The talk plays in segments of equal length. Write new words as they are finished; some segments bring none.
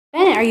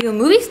Are you a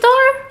movie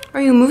star?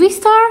 Are you a movie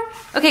star?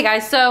 Okay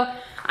guys, so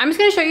I'm just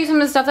gonna show you some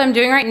of the stuff that I'm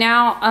doing right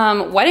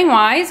now, wedding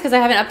wise, because I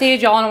haven't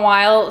updated y'all in a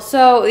while.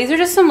 So these are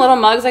just some little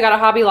mugs I got at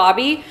Hobby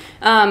Lobby.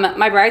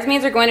 My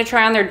bridesmaids are going to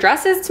try on their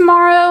dresses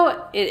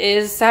tomorrow. It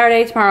is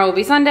Saturday, tomorrow will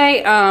be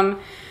Sunday.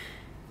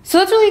 So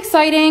that's really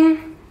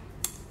exciting.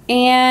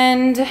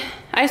 And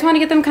I just want to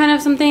get them kind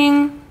of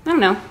something, I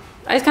don't know.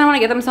 I just kind of want to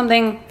get them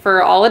something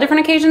for all the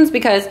different occasions,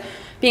 because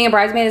being a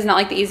bridesmaid is not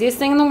like the easiest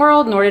thing in the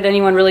world, nor did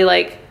anyone really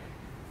like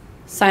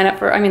sign up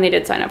for, I mean, they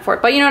did sign up for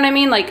it, but you know what I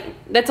mean? Like,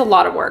 that's a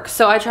lot of work.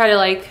 So I try to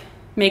like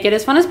make it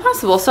as fun as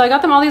possible. So I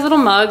got them all these little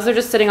mugs. They're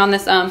just sitting on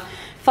this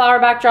flower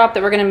backdrop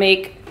that we're gonna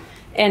make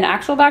an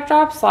actual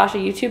backdrop slash a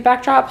YouTube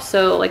backdrop.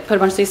 So like put a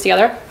bunch of these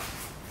together.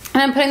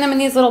 And I'm putting them in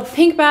these little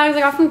pink bags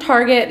I got from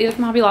Target. These are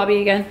from Hobby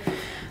Lobby again.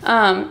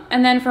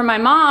 And then for my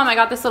mom, I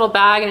got this little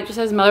bag and it just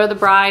says Mother of the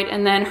Bride.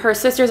 And then her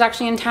sister's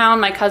actually in town,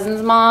 my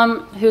cousin's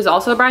mom, who's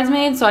also a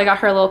bridesmaid. So I got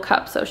her a little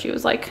cup. So she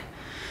was like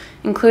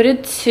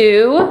included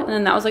too. And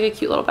then that was like a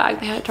cute little bag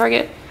they had at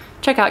Target.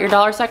 Check out your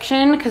dollar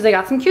section because they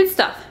got some cute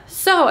stuff.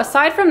 So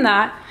aside from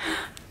that,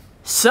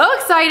 so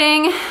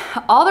exciting.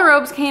 All the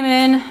robes came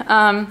in.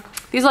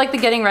 These are like the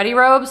getting ready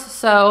robes.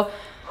 So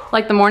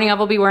like the morning of,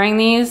 I'll be wearing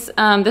these.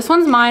 This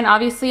one's mine,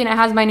 obviously, and it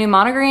has my new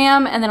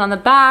monogram. And then on the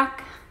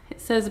back,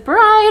 it says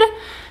bride.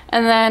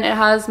 And then it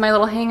has my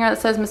little hanger that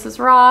says Mrs.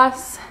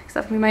 Ross, because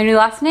that's gonna be my new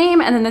last name.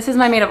 And then this is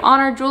my maid of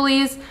honor,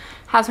 Julie's,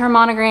 has her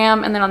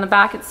monogram. And then on the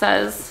back, it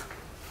says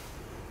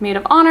maid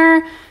of honor,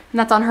 and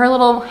that's on her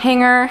little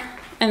hanger.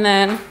 And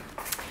then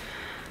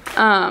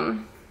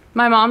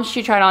my mom's,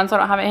 she tried on, so I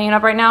don't have it hanging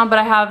up right now, but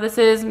I have, this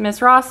is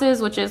Miss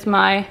Ross's, which is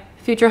my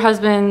future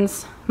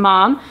husband's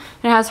mom.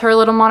 And it has her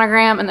little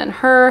monogram, and then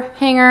her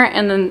hanger,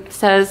 and then it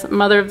says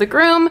mother of the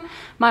groom.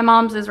 My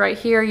mom's is right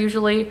here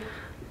usually.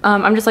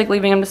 I'm just like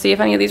leaving them to see if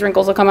any of these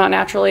wrinkles will come out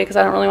naturally, because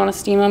I don't really want to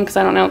steam them, because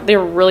I don't know, they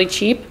were really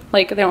cheap.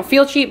 Like, they don't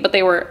feel cheap, but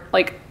they were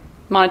like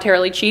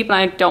monetarily cheap, and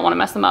I don't want to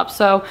mess them up.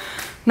 So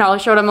not really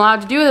sure what I'm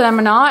allowed to do with them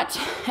or not.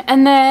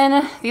 And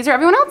then these are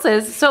everyone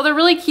else's. So they're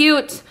really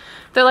cute.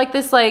 They're like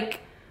this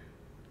like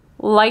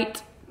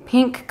light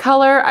pink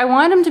color. I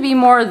wanted them to be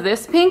more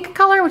this pink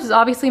color, which is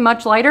obviously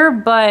much lighter,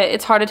 but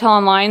it's hard to tell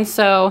online,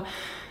 so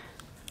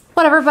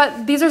whatever.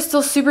 But these are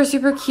still super,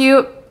 super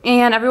cute.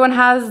 And everyone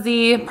has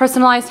the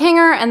personalized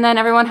hanger, and then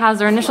everyone has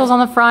their initials on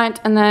the front,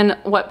 and then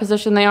what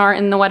position they are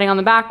in the wedding on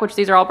the back, which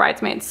these are all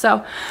bridesmaids.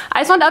 So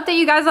I just wanted to update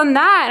you guys on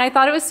that, and I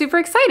thought it was super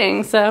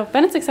exciting. So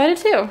Bennett's excited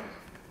too.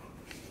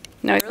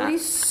 No, it's really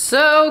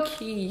so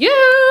cute.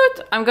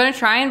 I'm gonna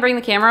try and bring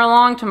the camera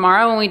along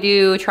tomorrow when we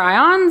do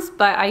try-ons,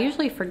 but I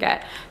usually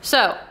forget. So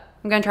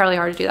I'm gonna try really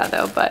hard to do that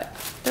though, but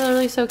they're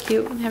really so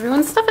cute.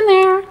 Everyone's stuff in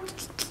there.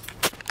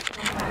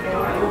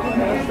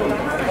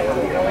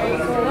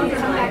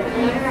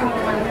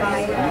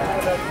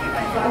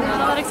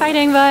 Not that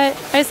exciting, but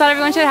I just thought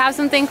everyone should have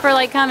something for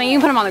like coming. You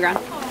can put them on the ground.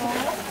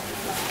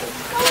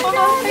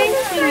 Oh, thank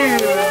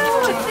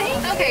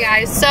you. Okay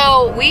guys,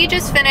 so we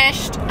just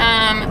finished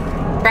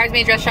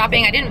bridesmaid dress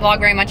shopping. I didn't vlog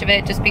very much of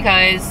it just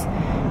because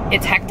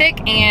it's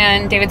hectic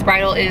and David's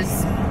bridal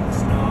is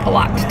a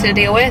lot to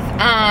deal with.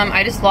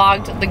 I just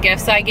vlogged the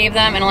gifts I gave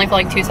them, and only for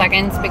like 2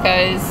 seconds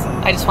because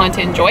I just wanted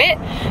to enjoy it.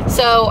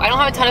 So I don't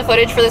have a ton of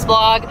footage for this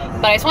vlog,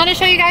 but I just wanted to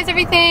show you guys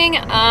everything.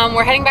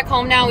 We're heading back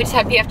home now. We just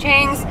had PF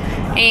Chang's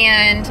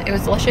and it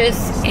was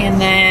delicious.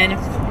 And then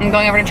I'm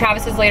going over to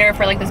Travis's later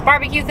for like this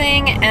barbecue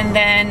thing, and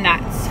then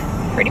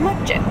that's pretty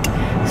much it.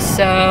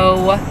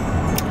 So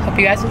hope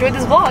you guys enjoyed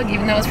this vlog,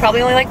 even though it's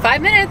probably only like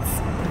 5 minutes.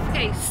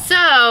 Okay,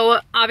 so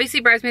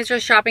obviously bridesmaids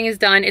dress shopping is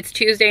done. It's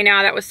Tuesday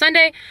now. That was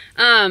Sunday.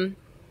 Oh,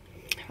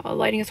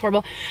 lighting is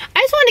horrible. I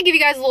just wanted to give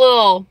you guys a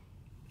little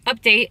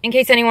update in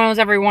case anyone was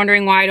ever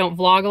wondering why I don't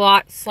vlog a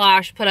lot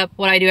slash put up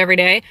what I do every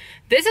day.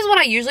 This is what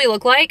I usually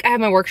look like. I have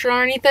my work shirt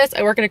underneath this.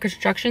 I work at a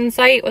construction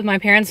site with my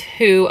parents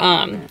who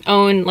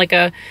own like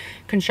a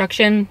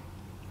construction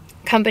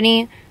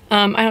company.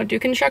 I don't do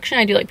construction.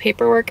 I do like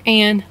paperwork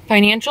and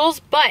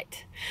financials,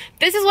 but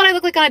this is what I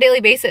look like on a daily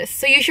basis.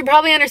 So you should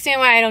probably understand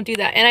why I don't do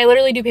that. And I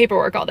literally do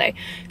paperwork all day.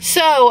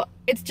 So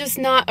it's just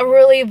not a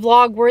really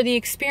vlog worthy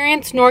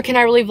experience, nor can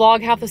I really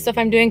vlog half the stuff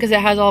I'm doing because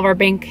it has all of our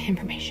bank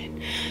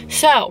information.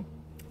 So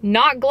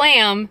not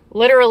glam,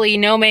 literally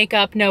no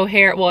makeup, no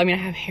hair. Well, I mean, I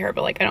have hair,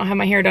 but like I don't have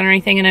my hair done or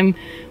anything, and I'm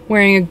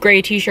wearing a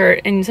gray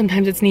t-shirt and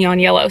sometimes it's neon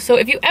yellow. So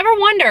if you ever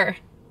wonder,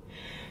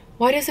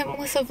 why doesn't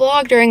Melissa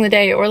vlog during the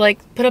day or like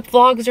put up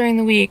vlogs during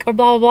the week or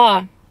blah, blah,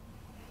 blah,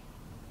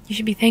 you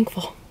should be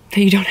thankful that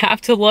you don't have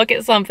to look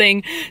at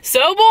something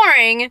so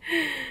boring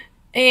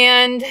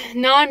and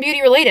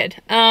non-beauty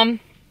related.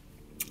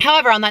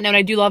 However, on that note,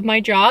 I do love my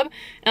job.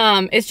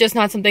 It's just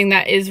not something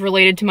that is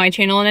related to my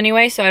channel in any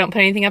way, so I don't put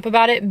anything up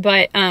about it.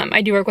 But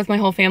I do work with my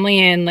whole family,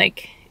 and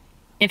like,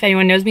 if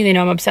anyone knows me, they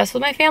know I'm obsessed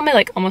with my family,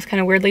 like almost kind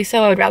of weirdly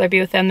so. I would rather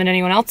be with them than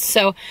anyone else.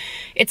 So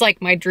it's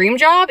like my dream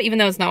job, even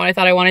though it's not what I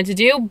thought I wanted to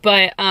do.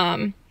 But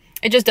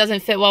it just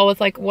doesn't fit well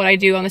with like what I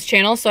do on this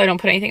channel, so I don't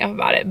put anything up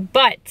about it.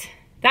 But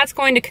that's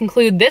going to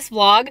conclude this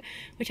vlog,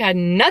 which had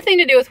nothing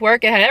to do with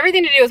work. It had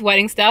everything to do with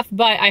wedding stuff,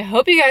 but I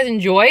hope you guys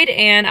enjoyed,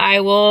 and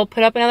I will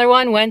put up another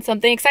one when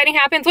something exciting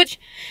happens, which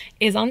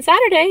is on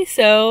Saturday,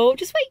 so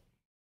just wait.